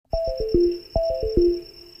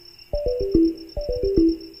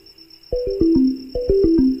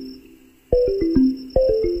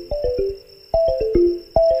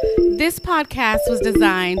podcast was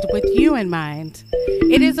designed with you in mind.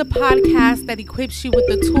 It is a podcast that equips you with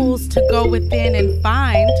the tools to go within and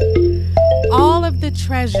find all of the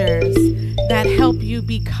treasures that help you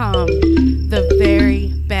become the very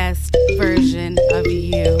best version of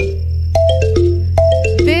you.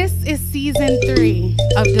 This is season 3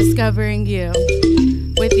 of Discovering You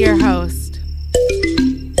with your host,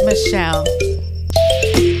 Michelle.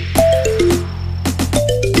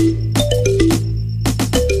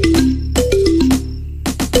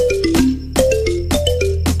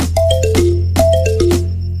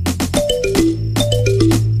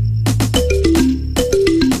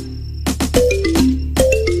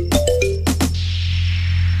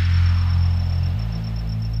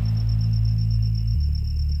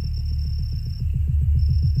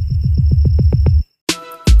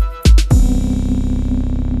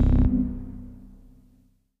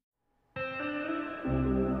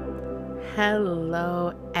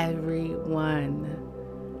 Hello, everyone.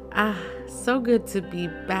 So good to be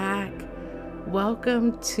back.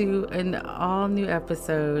 Welcome to an all-new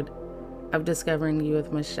episode of Discovering You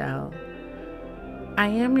with Michelle. I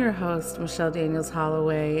am your host, Michelle Daniels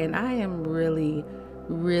Holloway, and I am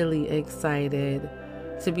really excited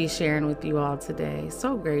to be sharing with you all today.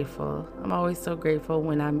 So grateful. I'm always so grateful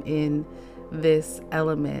when I'm in this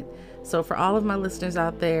element. So for all of my listeners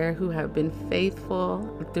out there who have been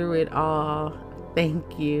faithful through it all,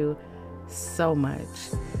 thank you so much.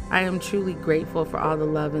 I am truly grateful for all the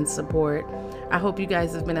love and support. I hope you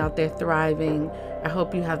guys have been out there thriving. I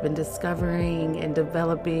hope you have been discovering and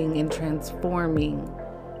developing and transforming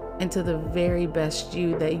into the very best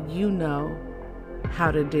you that you know how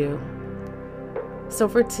to do. So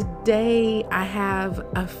for today, I have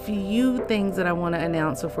a few things that I want to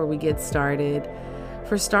announce before we get started.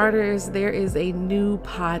 For starters, there is a new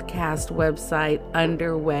podcast website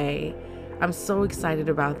underway. I'm so excited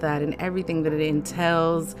about that and everything that it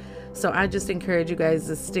entails. So I just encourage you guys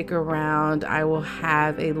to stick around. I will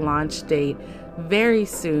have a launch date very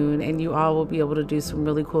soon, and you all will be able to do some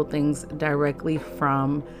really cool things directly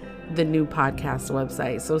from the new podcast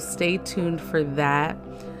website. So stay tuned for that.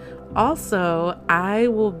 Also, I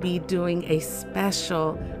will be doing a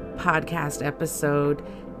special podcast episode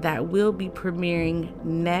that will be premiering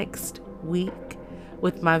next week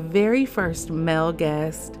with my very first male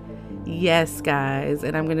guest. Yes, guys,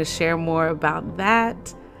 and I'm going to share more about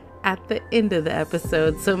that at the end of the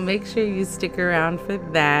episode. So make sure you stick around for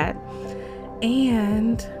that.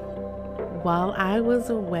 And while I was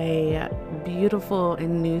away, beautiful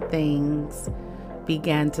and new things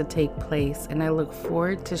began to take place, and I look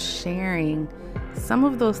forward to sharing some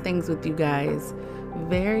of those things with you guys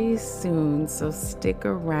very soon, so stick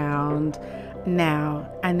around.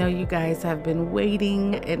 Now, I know you guys have been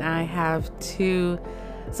waiting, and I have too,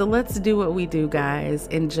 so let's do what we do, guys,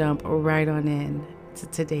 and jump right on in to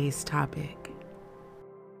today's topic.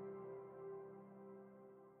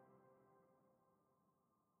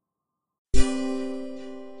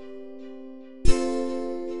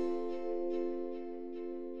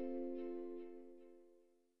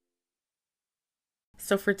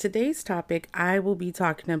 So for today's topic, I will be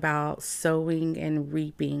talking about sowing and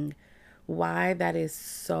reaping, why that is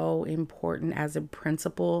so important as a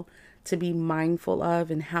principle to be mindful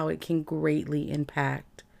of and how it can greatly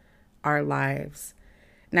impact our lives.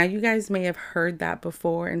 Now, you guys may have heard that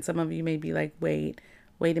before, and some of you may be like, wait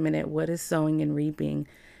a minute, what is sowing and reaping?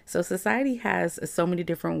 So society has so many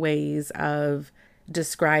different ways of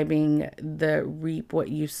describing the reap what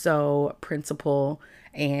you sow principle,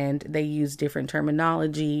 and they use different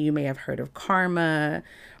terminology. You may have heard of karma,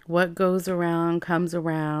 what goes around comes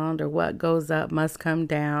around, or what goes up must come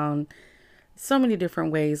down. So many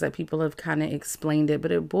different ways that people have kind of explained it,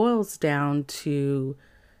 but it boils down to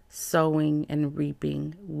sowing and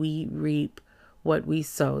reaping. We reap what we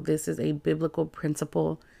sow. This is a biblical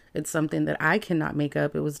principle. It's something that I cannot make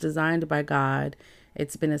up. It was designed by God.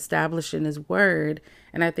 It's been established in His Word.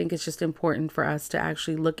 And I think it's just important for us to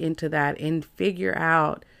actually look into that and figure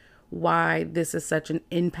out why this is such an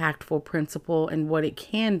impactful principle and what it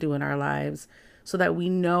can do in our lives, so that we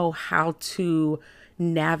know how to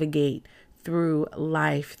navigate through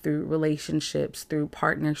life, through relationships, through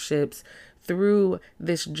partnerships, through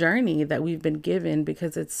this journey that we've been given,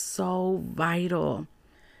 because it's so vital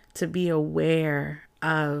to be aware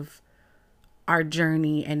of our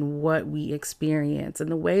journey and what we experience, and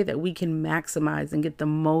the way that we can maximize and get the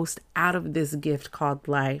most out of this gift called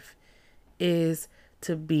life is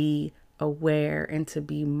to be aware and to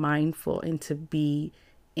be mindful and to be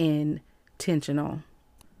intentional.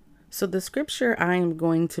 So the scripture I am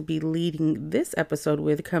going to be leading this episode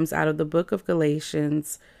with comes out of the book of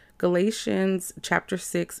Galatians, Galatians chapter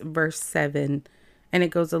 6, verse 7, and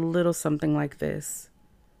it goes a little something like this.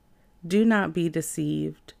 Do not be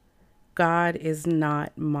deceived. God is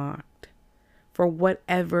not mocked. For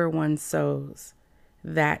whatever one sows,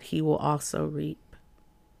 that he will also reap.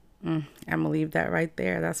 I'm going to leave that right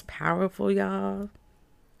there. That's powerful, y'all.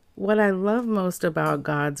 What I love most about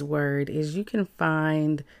God's word is you can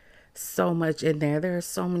find so much in there. There are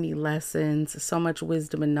so many lessons, so much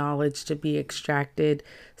wisdom and knowledge to be extracted,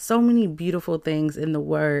 so many beautiful things in the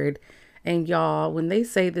word. And y'all, when they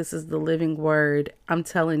say this is the living word, I'm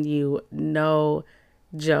telling you, no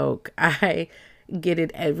joke. I get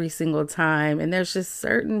it every single time. And there's just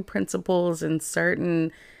certain principles and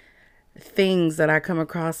certain things that I come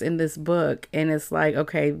across in this book, and it's like,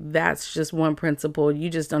 okay, that's just one principle you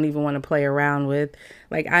just don't even want to play around with.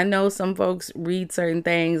 Like, I know some folks read certain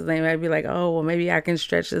things and they might be like, oh, well, maybe I can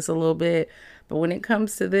stretch this a little bit, but when it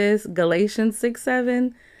comes to this Galatians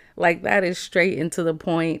 6:7, like, that is straight into the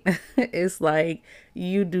point. It's like,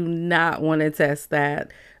 you do not want to test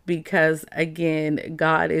that, because again,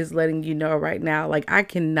 God is letting you know right now, like, I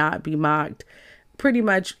cannot be mocked. Pretty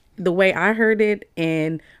much the way I heard it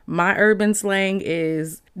in my urban slang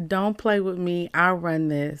is, don't play with me. I'll run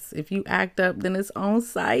this. If you act up, then it's on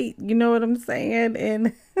site. You know what I'm saying?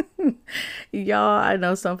 And y'all, I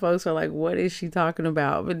know some folks are like, what is she talking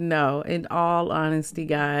about? But no, in all honesty,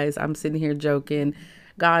 guys, I'm sitting here joking.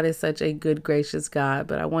 God is such a good, gracious God,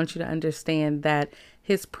 but I want you to understand that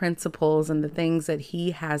his principles and the things that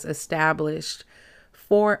he has established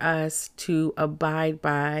for us to abide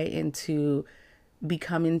by and to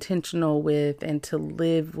become intentional with and to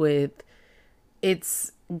live with,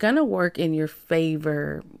 it's gonna work in your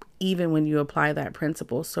favor even when you apply that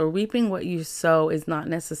principle. So reaping what you sow is not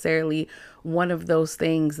necessarily one of those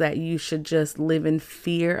things that you should just live in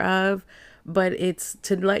fear of, but it's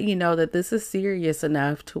to let you know that this is serious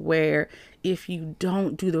enough to where if you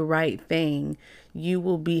don't do the right thing, you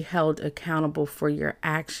will be held accountable for your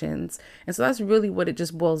actions. And so that's really what it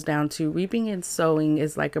just boils down to. Reaping and sowing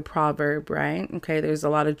is like a proverb, right? Okay, there's a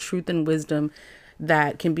lot of truth and wisdom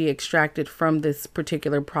that can be extracted from this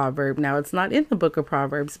particular proverb. Now, it's not in the book of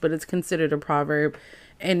Proverbs, but it's considered a proverb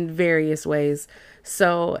in various ways.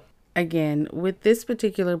 So again, with this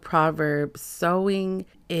particular proverb, sowing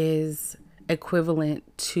is equivalent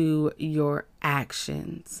to your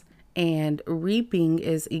actions, and reaping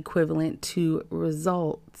is equivalent to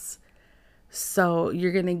results. So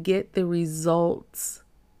you're going to get the results.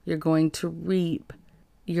 You're going to reap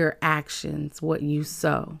your actions, what you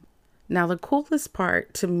sow. Now, the coolest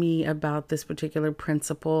part to me about this particular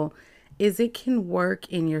principle is it can work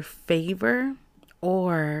in your favor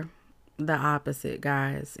or the opposite,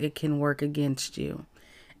 guys. It can work against you.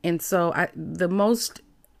 And so the most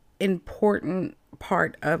important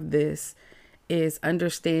part of this is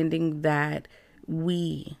understanding that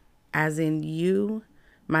we, as in you,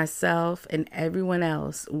 myself, and everyone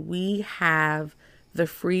else, we have the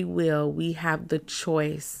free will, we have the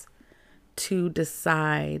choice to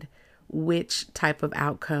decide which type of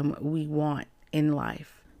outcome we want in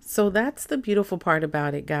life. So that's the beautiful part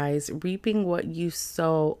about it, guys. Reaping what you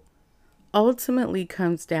sow ultimately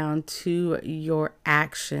comes down to your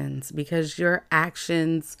actions, because your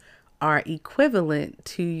actions are equivalent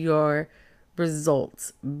to your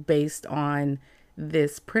results based on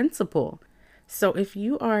this principle. So if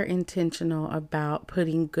you are intentional about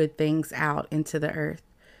putting good things out into the earth,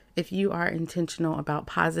 if you are intentional about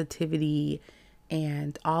positivity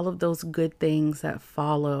and all of those good things that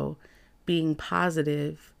follow being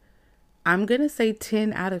positive, I'm going to say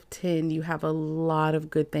 10 out of 10, you have a lot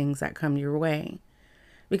of good things that come your way,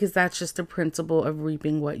 because that's just the principle of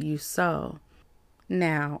reaping what you sow.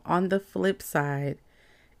 Now, on the flip side,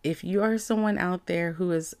 if you are someone out there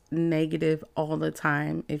who is negative all the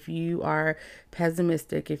time, if you are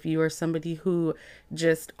pessimistic, if you are somebody who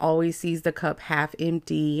just always sees the cup half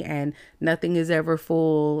empty and nothing is ever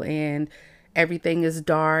full and everything is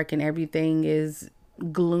dark and everything is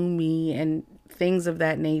gloomy and things of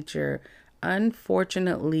that nature,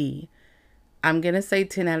 unfortunately, I'm going to say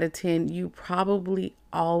 10 out of 10, you probably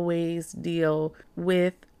always deal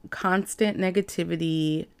with constant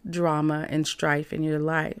negativity, drama, and strife in your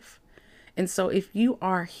life. And so if you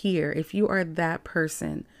are here, if you are that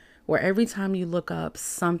person where every time you look up,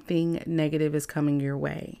 something negative is coming your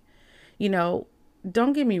way,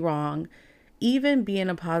 don't get me wrong. Even being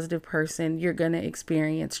a positive person, you're going to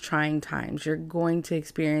experience trying times. You're going to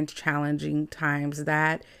experience challenging times.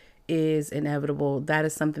 That is inevitable. That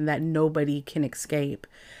is something that nobody can escape.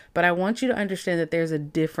 But I want you to understand that there's a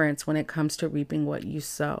difference when it comes to reaping what you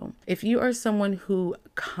sow. If you are someone who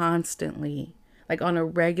constantly, like on a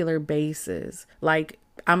regular basis, like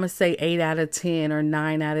I'm going to say 8 out of 10 or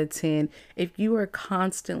 9 out of 10. If you are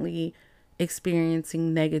constantly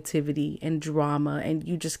experiencing negativity and drama and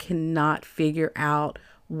you just cannot figure out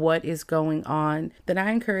what is going on, then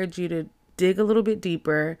I encourage you to dig a little bit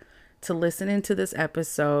deeper, to listen into this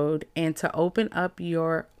episode, and to open up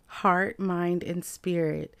your heart, mind, and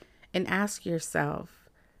spirit and ask yourself,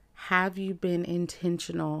 have you been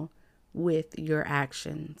intentional with your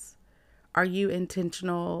actions? Are you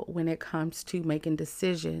intentional when it comes to making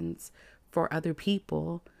decisions for other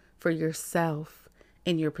people, for yourself,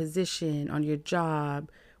 in your position, on your job,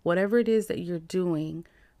 whatever it is that you're doing?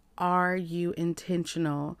 Are you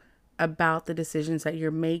intentional about the decisions that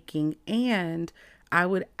you're making? And I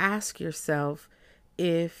would ask yourself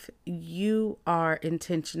if you are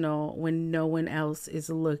intentional when no one else is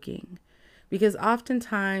looking. Because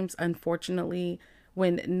oftentimes, unfortunately,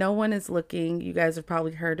 when no one is looking, you guys have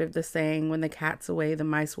probably heard of the saying, when the cat's away, the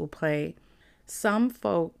mice will play. Some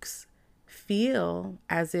folks feel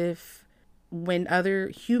as if when other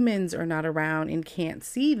humans are not around and can't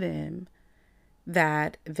see them,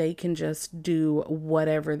 that they can just do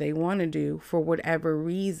whatever they want to do for whatever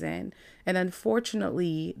reason. And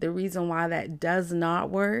unfortunately, the reason why that does not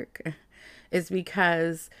work is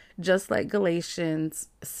because, just like Galatians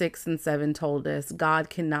 6 and 7 told us, God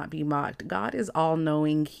cannot be mocked. God is all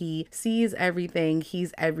knowing. He sees everything.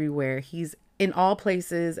 He's everywhere. He's in all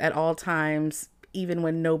places at all times, even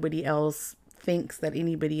when nobody else thinks that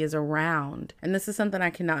anybody is around. And this is something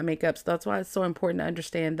I cannot make up. So that's why it's so important to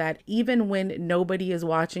understand that even when nobody is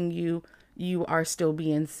watching you, you are still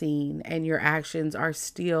being seen and your actions are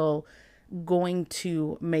still going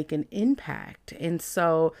to make an impact. And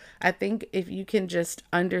so I think if you can just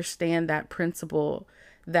understand that principle,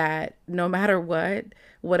 that no matter what,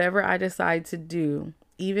 whatever I decide to do,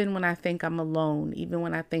 even when I think I'm alone, even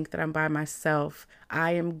when I think that I'm by myself,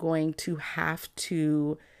 I am going to have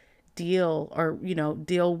to deal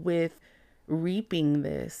with reaping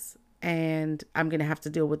this, and I'm going to have to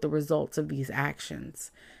deal with the results of these actions.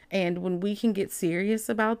 And when we can get serious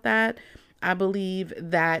about that, I believe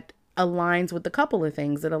that aligns with a couple of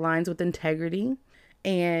things. It aligns with integrity,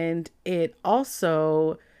 and it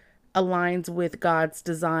also aligns with God's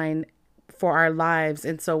design for our lives.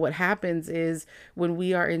 And so what happens is, when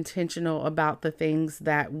we are intentional about the things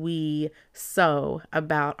that we sow,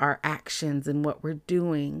 about our actions and what we're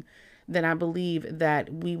doing, then I believe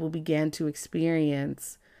that we will begin to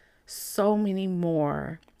experience so many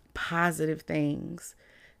more positive things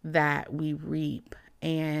that we reap,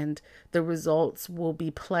 and the results will be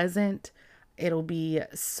pleasant. It'll be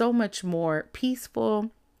so much more peaceful.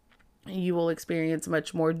 You will experience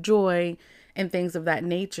much more joy and things of that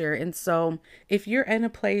nature. And so if you're in a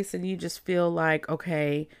place and you just feel like,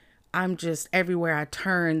 okay, I'm just everywhere I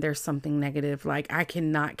turn, there's something negative, like I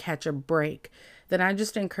cannot catch a break, then I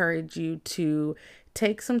just encourage you to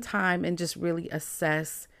take some time and just really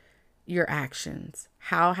assess your actions.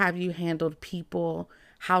 How have you handled people?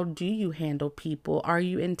 How do you handle people? Are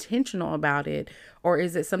you intentional about it? Or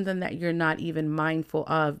is it something that you're not even mindful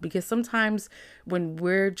of? Because sometimes when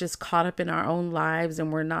we're just caught up in our own lives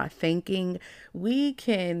and we're not thinking, we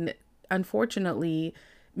can unfortunately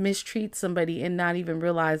mistreat somebody and not even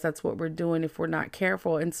realize that's what we're doing if we're not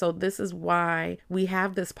careful. And so this is why we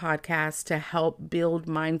have this podcast, to help build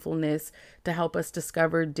mindfulness, to help us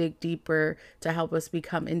discover, dig deeper, to help us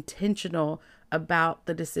become intentional about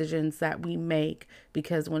the decisions that we make.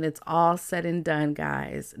 Because when it's all said and done,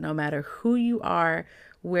 guys, no matter who you are,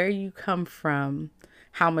 where you come from,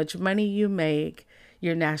 how much money you make,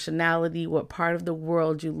 your nationality, what part of the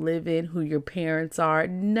world you live in, who your parents are,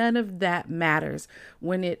 none of that matters.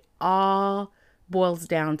 When it all boils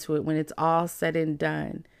down to it, when it's all said and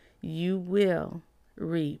done, you will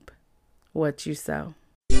reap what you sow.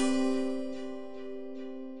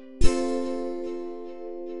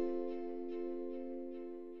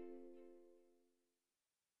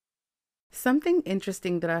 Something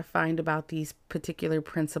interesting that I find about these particular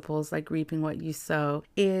principles, like reaping what you sow,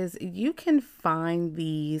 is you can find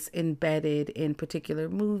these embedded in particular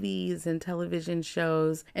movies and television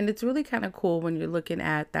shows. And it's really kind of cool when you're looking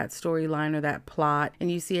at that storyline or that plot and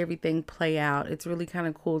you see everything play out. It's really kind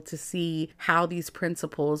of cool to see how these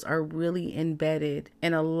principles are really embedded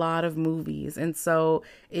in a lot of movies. And so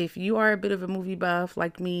if you are a bit of a movie buff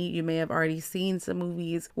like me, you may have already seen some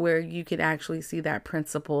movies where you can actually see that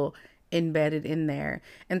principle embedded in there.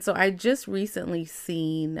 And so I just recently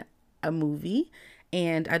seen a movie,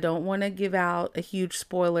 and I don't want to give out a huge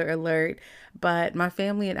spoiler alert, but my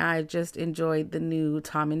family and I just enjoyed the new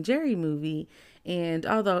Tom and Jerry movie. And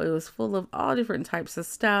although it was full of all different types of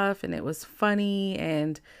stuff and it was funny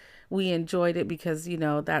and we enjoyed it because,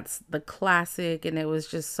 that's the classic. And it was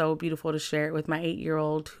just so beautiful to share it with my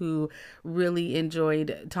 8-year-old who really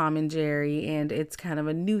enjoyed Tom and Jerry. And it's kind of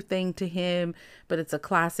a new thing to him, but it's a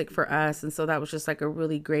classic for us. And so that was just like a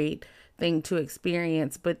really great thing to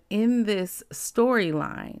experience. But in this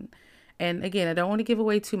storyline, and again, I don't want to give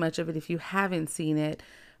away too much of it if you haven't seen it,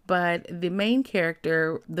 but the main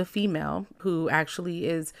character, the female, who actually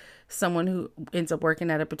is someone who ends up working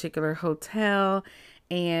at a particular hotel.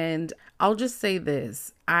 And I'll just say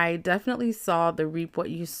this, I definitely saw the reap what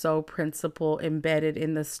you sow principle embedded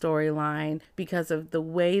in the storyline because of the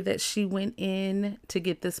way that she went in to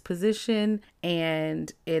get this position,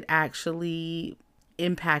 and it actually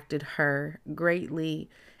impacted her greatly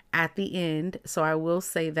at the end. So I will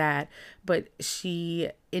say that, but she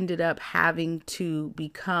ended up having to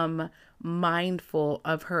become mindful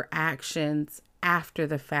of her actions after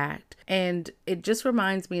the fact. And it just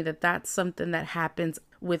reminds me that that's something that happens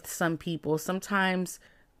with some people. Sometimes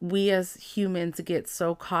we as humans get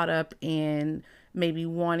so caught up in maybe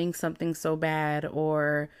wanting something so bad,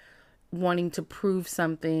 or wanting to prove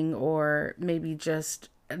something, or maybe just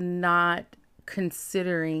not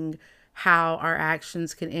considering how our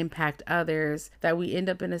actions can impact others, that we end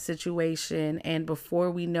up in a situation and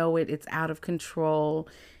before we know it, it's out of control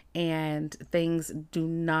and things do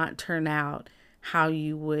not turn out how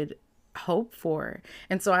you would hope for.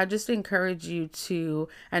 And so I just encourage you to,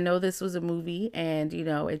 I know this was a movie and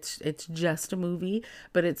it's just a movie,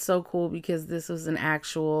 but it's so cool because this was an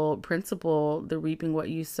actual principle, the reaping what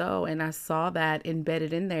you sow, and I saw that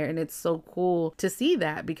embedded in there. And it's so cool to see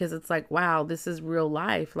that because it's like, wow, this is real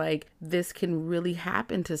life. Like, this can really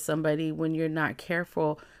happen to somebody when you're not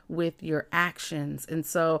careful with your actions. And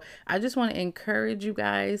so I just want to encourage you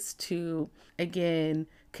guys to, again,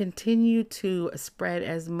 continue to spread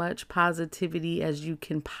as much positivity as you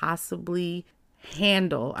can possibly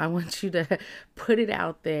handle. I want you to put it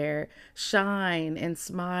out there, shine and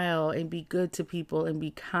smile and be good to people and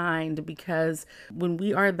be kind, because when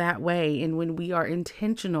we are that way and when we are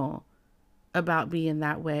intentional about being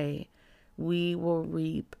that way, we will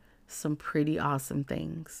reap some pretty awesome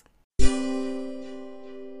things.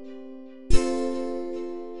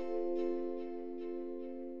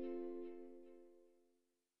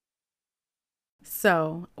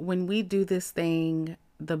 So when we do this thing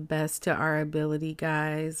the best to our ability,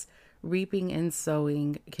 guys, reaping and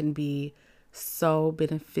sowing can be so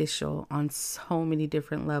beneficial on so many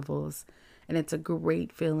different levels. And it's a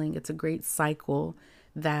great feeling. It's a great cycle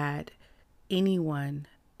that anyone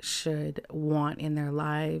should want in their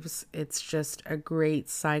lives. It's just a great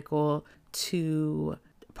cycle to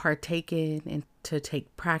partake in and to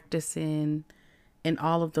take practice in, and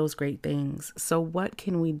all of those great things. So what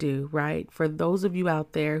can we do, right? For those of you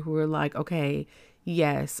out there who are like, okay,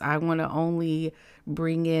 yes, I want to only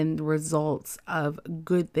bring in results of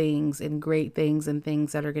good things and great things and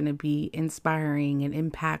things that are going to be inspiring and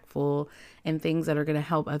impactful and things that are going to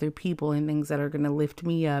help other people and things that are going to lift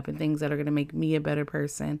me up and things that are going to make me a better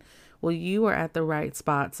person. Well, you are at the right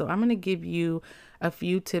spot. So I'm going to give you a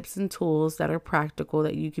few tips and tools that are practical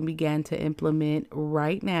that you can begin to implement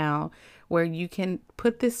right now, where you can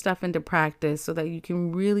put this stuff into practice so that you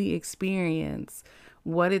can really experience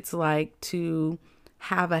what it's like to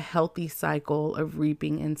have a healthy cycle of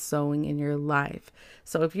reaping and sowing in your life.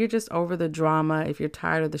 So if you're just over the drama, if you're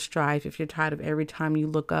tired of the strife, if you're tired of every time you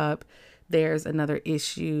look up, there's another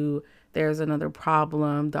issue, there's another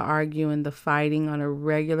problem, the arguing, the fighting on a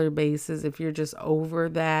regular basis, if you're just over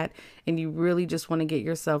that and you really just want to get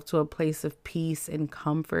yourself to a place of peace and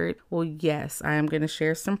comfort, well, yes, I am going to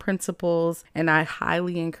share some principles, and I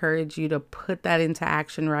highly encourage you to put that into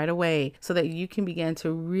action right away so that you can begin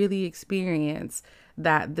to really experience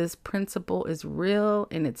that this principle is real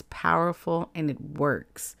and it's powerful and it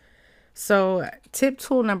works. So tip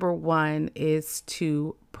tool number 1 is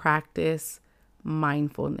to practice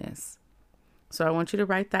mindfulness. So I want you to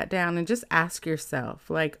write that down and just ask yourself,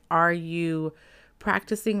 like, are you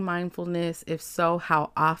practicing mindfulness? If so,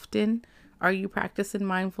 how often are you practicing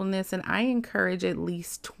mindfulness? And I encourage at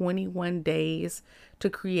least 21 days to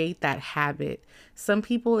create that habit. Some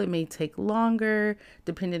people, it may take longer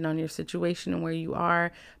depending on your situation and where you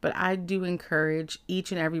are, but I do encourage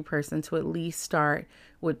each and every person to at least start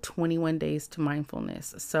with 21 days to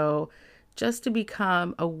mindfulness. So just to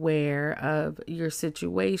become aware of your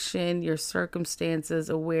situation, your circumstances,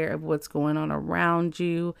 aware of what's going on around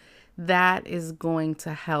you, that is going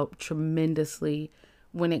to help tremendously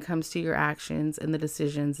when it comes to your actions and the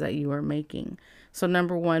decisions that you are making. So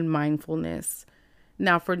number 1, mindfulness.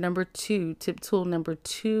 Now for number 2, tip tool number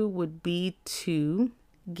 2 would be to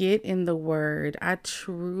get in the word. I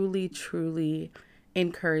truly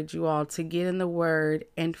encourage you all to get in the Word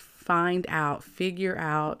and figure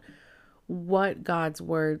out what God's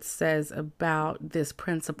Word says about this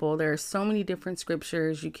principle. There are so many different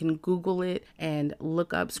scriptures. You can Google it and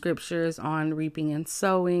look up scriptures on reaping and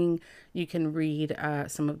sowing. You can read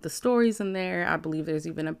some of the stories in there. I believe there's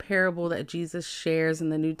even a parable that Jesus shares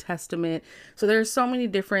in the New Testament. So there are so many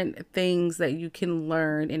different things that you can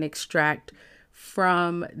learn and extract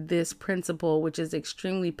from this principle, which is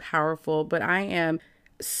extremely powerful. But I am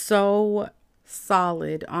so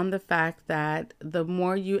solid on the fact that the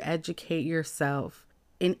more you educate yourself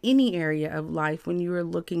in any area of life, when you are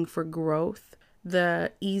looking for growth, the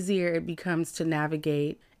easier it becomes to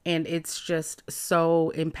navigate. And it's just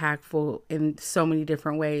so impactful in so many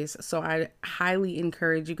different ways. So I highly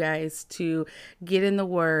encourage you guys to get in the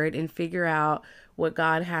Word and figure out what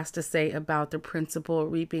God has to say about the principle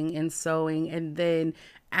reaping and sowing. And then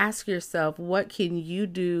ask yourself, what can you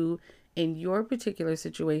do in your particular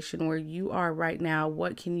situation where you are right now?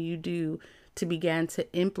 What can you do to begin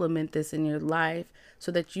to implement this in your life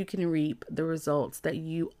so that you can reap the results that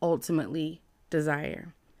you ultimately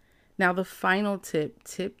desire? Now, the final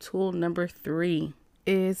tip tool number 3,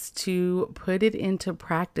 is to put it into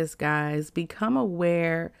practice, guys. Become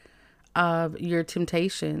aware of your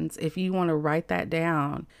temptations. If you want to write that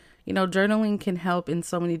down, journaling can help in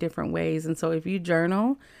so many different ways. And so if you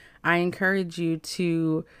journal, I encourage you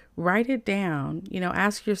to write it down.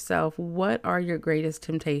 Ask yourself, what are your greatest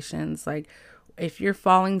temptations? Like, if you're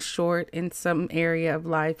falling short in some area of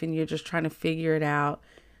life and you're just trying to figure it out,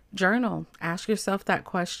 journal. Ask yourself that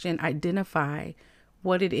question. Identify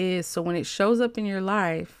what it is. So when it shows up in your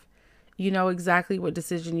life, you know exactly what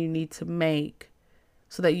decision you need to make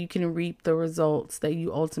so that you can reap the results that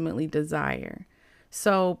you ultimately desire.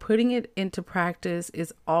 So putting it into practice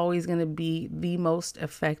is always going to be the most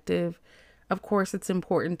effective. Of course, it's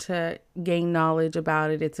important to gain knowledge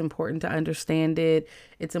about it. It's important to understand it.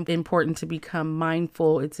 It's important to become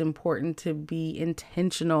mindful. It's important to be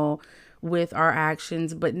intentional with our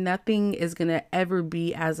actions, but nothing is going to ever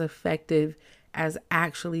be as effective as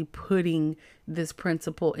actually putting this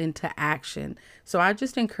principle into action. So I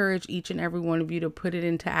just encourage each and every one of you to put it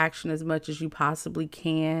into action as much as you possibly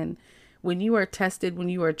can. When you are tested, when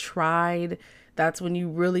you are tried, that's when you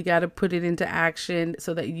really got to put it into action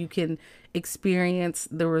so that you can experience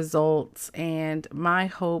the results. And my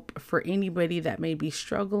hope for anybody that may be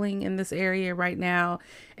struggling in this area right now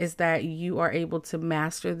is that you are able to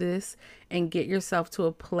master this and get yourself to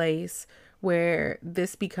a place where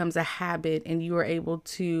this becomes a habit and you are able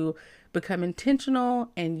to become intentional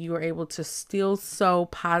and you are able to still sow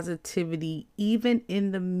positivity even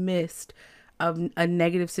in the midst of a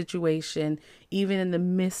negative situation. Even in the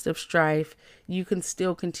midst of strife, you can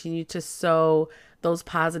still continue to sow those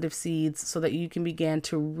positive seeds so that you can begin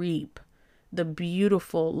to reap the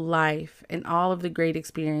beautiful life and all of the great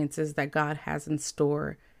experiences that God has in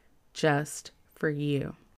store just for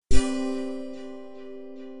you.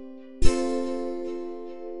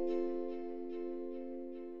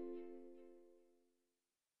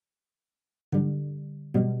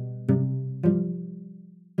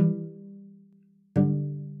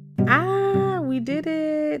 We did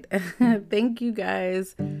it. Thank you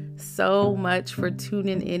guys so much for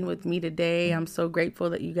tuning in with me today. I'm so grateful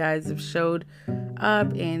that you guys have showed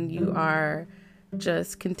up and you are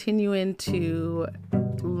just continuing to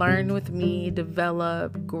learn with me,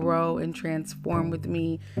 develop, grow, and transform with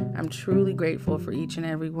me. I'm truly grateful for each and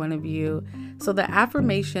every one of you. So the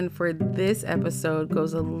affirmation for this episode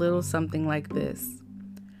goes a little something like this.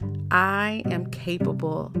 I am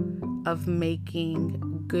capable of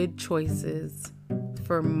making good choices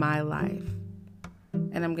for my life.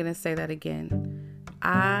 And I'm going to say that again.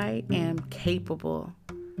 I am capable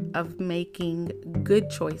of making good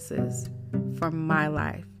choices for my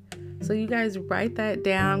life. So you guys write that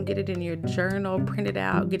down, get it in your journal, print it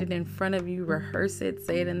out, get it in front of you, rehearse it,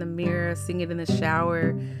 say it in the mirror, sing it in the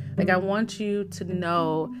shower. I want you to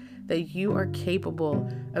know that you are capable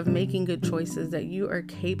of making good choices, that you are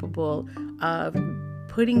capable of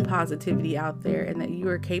putting positivity out there, and that you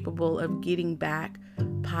are capable of getting back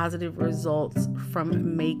positive results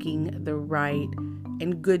from making the right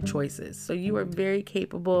and good choices. So you are very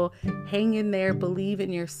capable. Hang in there, believe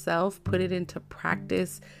in yourself, put it into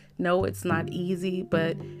practice. No, it's not easy,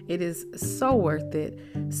 but it is so worth it.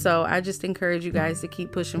 So I just encourage you guys to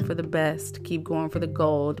keep pushing for the best, keep going for the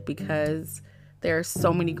gold, because there are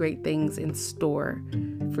so many great things in store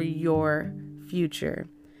for your future.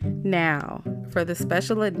 Now, for the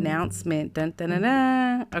special announcement, dun, dun, dun,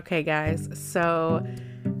 dun. Okay, guys, so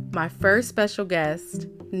my first special guest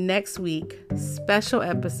next week, special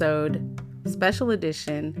episode, special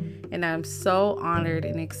edition. And I'm so honored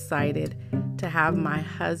and excited to have my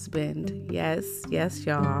husband. Yes,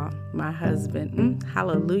 y'all, my husband.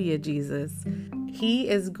 Hallelujah, Jesus. He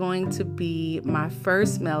is going to be my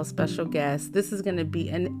first male special guest. This is going to be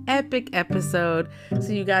an epic episode, so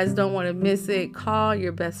you guys don't want to miss it. Call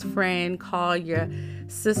your best friend, call your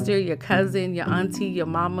sister, your cousin, your auntie, your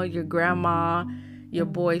mama, your grandma, your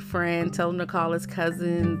boyfriend. Tell them to call his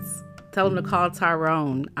cousins. Tell them to call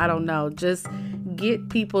Tyrone. I don't know. Just get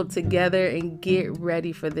people together and get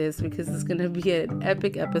ready for this, because it's going to be an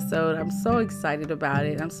epic episode. I'm so excited about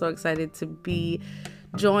it. I'm so excited to be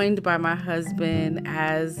joined by my husband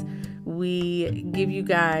as we give you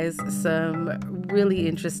guys some really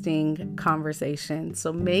interesting conversation.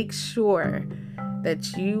 So make sure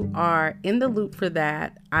that you are in the loop for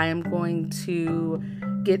that. I am going to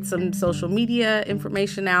get some social media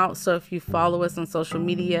information out. So if you follow us on social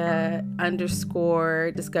media,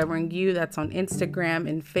 _discovering you, that's on Instagram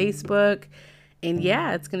and Facebook. And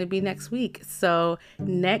yeah, it's going to be next week. So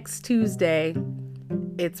next Tuesday,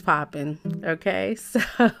 it's popping. Okay.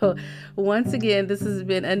 So once again, this has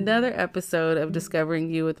been another episode of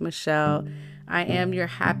Discovering You with Michelle. I am your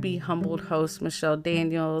happy, humbled host, Michelle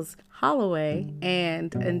Daniels Holloway.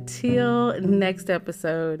 And until next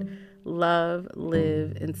episode, love,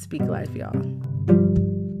 live, and speak life, y'all.